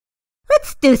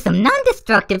do some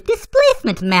non-destructive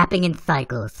displacement mapping in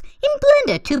cycles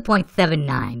in Blender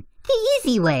 2.79, the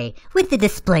easy way with the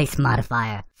Displace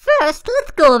modifier. First,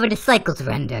 let's go over to Cycles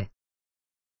Render.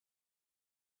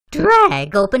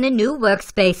 Drag open a new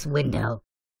workspace window.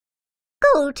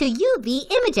 Go to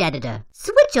UV Image Editor.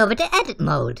 Switch over to Edit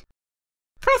Mode.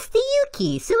 Press the U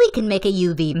key so we can make a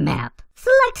UV map.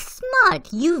 Select Smart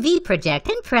UV Project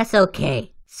and press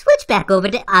OK. Switch back over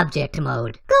to Object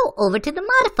Mode. Go over to the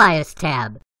Modifiers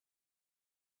tab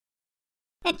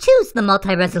and choose the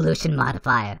Multi-Resolution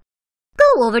modifier.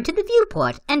 Go over to the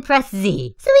viewport and press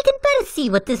Z so we can better see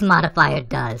what this modifier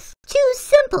does. Choose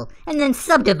Simple and then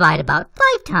subdivide about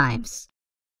 5 times.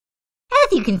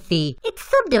 As you can see, it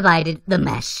subdivided the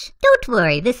mesh. Don't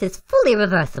worry, this is fully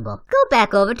reversible. Go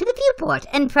back over to the viewport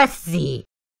and press Z.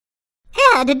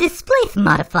 Add a Displace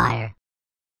modifier.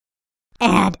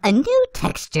 Add a new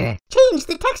texture. Change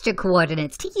the texture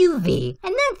coordinates to UV,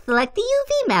 and then select the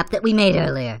UV map that we made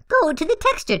earlier. Go to the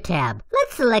Texture tab.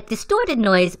 Let's select Distorted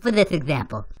Noise for this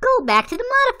example. Go back to the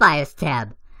Modifiers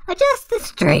tab. Adjust the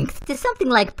strength to something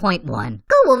like 0.1.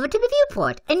 Go over to the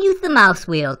viewport and use the mouse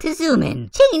wheel to zoom in.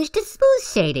 Change to Smooth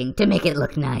Shading to make it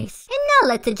look nice. And now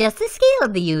let's adjust the scale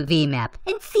of the UV map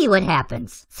and see what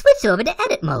happens. Switch over to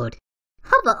Edit Mode.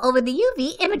 Hover over the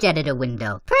UV Image Editor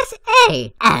window. Press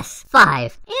A, S,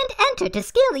 5, and enter to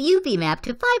scale the UV map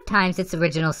to 5 times its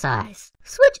original size.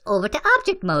 Switch over to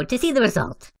Object Mode to see the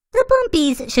result. The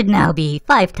bumpies should now be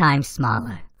 5 times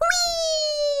smaller.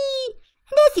 Whee!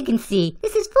 And as you can see,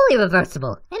 this is fully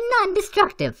reversible and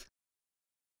non-destructive.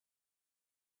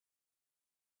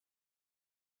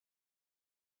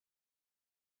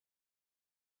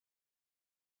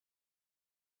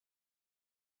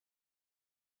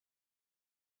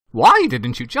 Why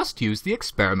didn't you just use the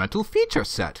experimental feature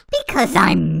set? Because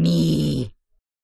I'm me.